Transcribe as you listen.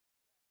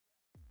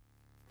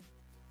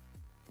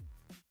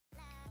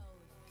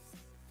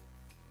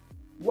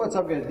What's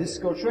up guys, this is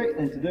Coach Ray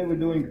and today we're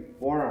doing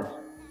forearms.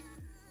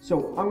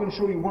 So I'm going to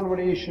show you one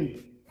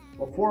variation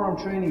of forearm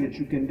training that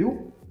you can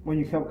do when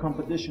you have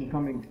competition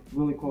coming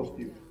really close to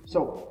you.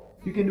 So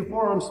you can do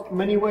forearms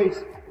many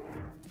ways.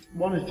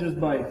 One is just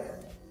by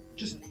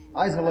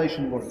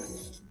isolation work.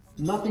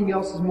 Nothing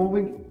else is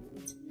moving,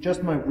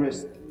 just my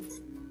wrist.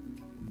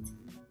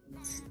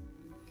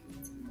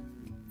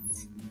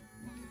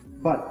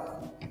 But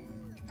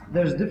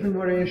there's different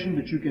variation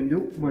that you can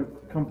do when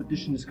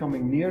competition is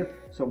coming near.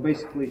 So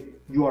basically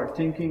you are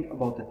thinking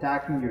about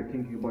attacking, you're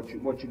thinking about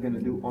what you're going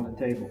to do on the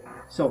table.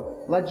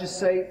 So let's just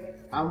say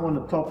I'm on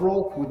a top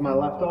roll with my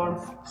left arm.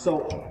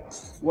 So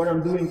what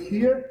I'm doing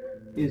here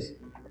is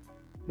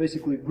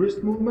basically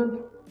wrist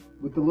movement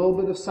with a little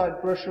bit of side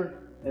pressure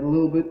and a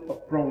little bit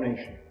of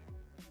pronation,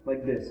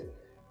 like this.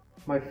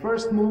 My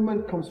first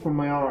movement comes from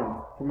my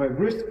arm, from my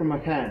wrist, from my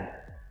hand,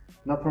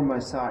 not from my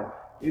side.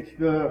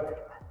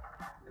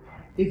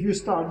 If you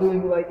start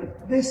doing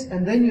like this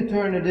and then you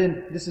turn it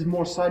in, this is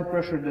more side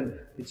pressure than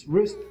it's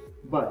wrist,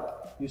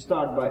 but you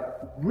start by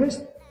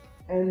wrist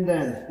and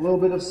then a little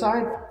bit of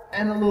side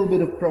and a little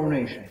bit of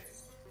pronation.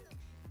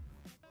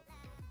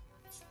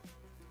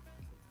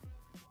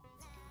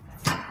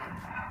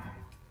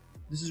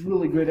 This is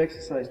really great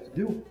exercise to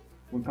do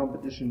when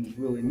competition is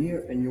really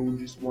near and you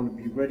just want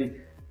to be ready.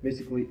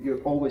 Basically,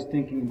 you're always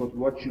thinking about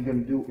what you're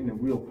going to do in a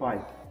real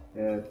fight.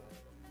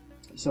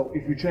 So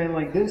if you train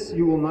like this,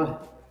 you will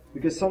not,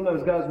 because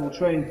sometimes guys will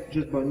train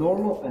just by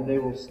normal and they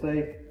will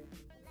stay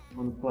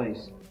on the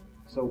place.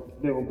 So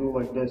they will do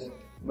like this.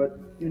 But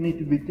you need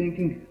to be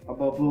thinking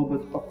about a little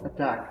bit of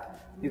attack.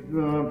 If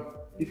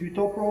you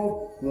top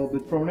roll, a little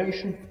bit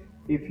pronation.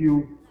 If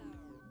you're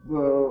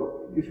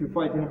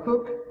fighting a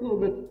hook, a little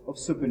bit of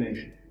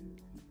supination.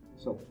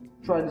 So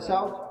try this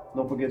out.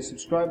 Don't forget to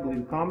subscribe,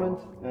 leave a comment,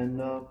 and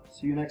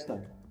see you next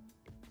time.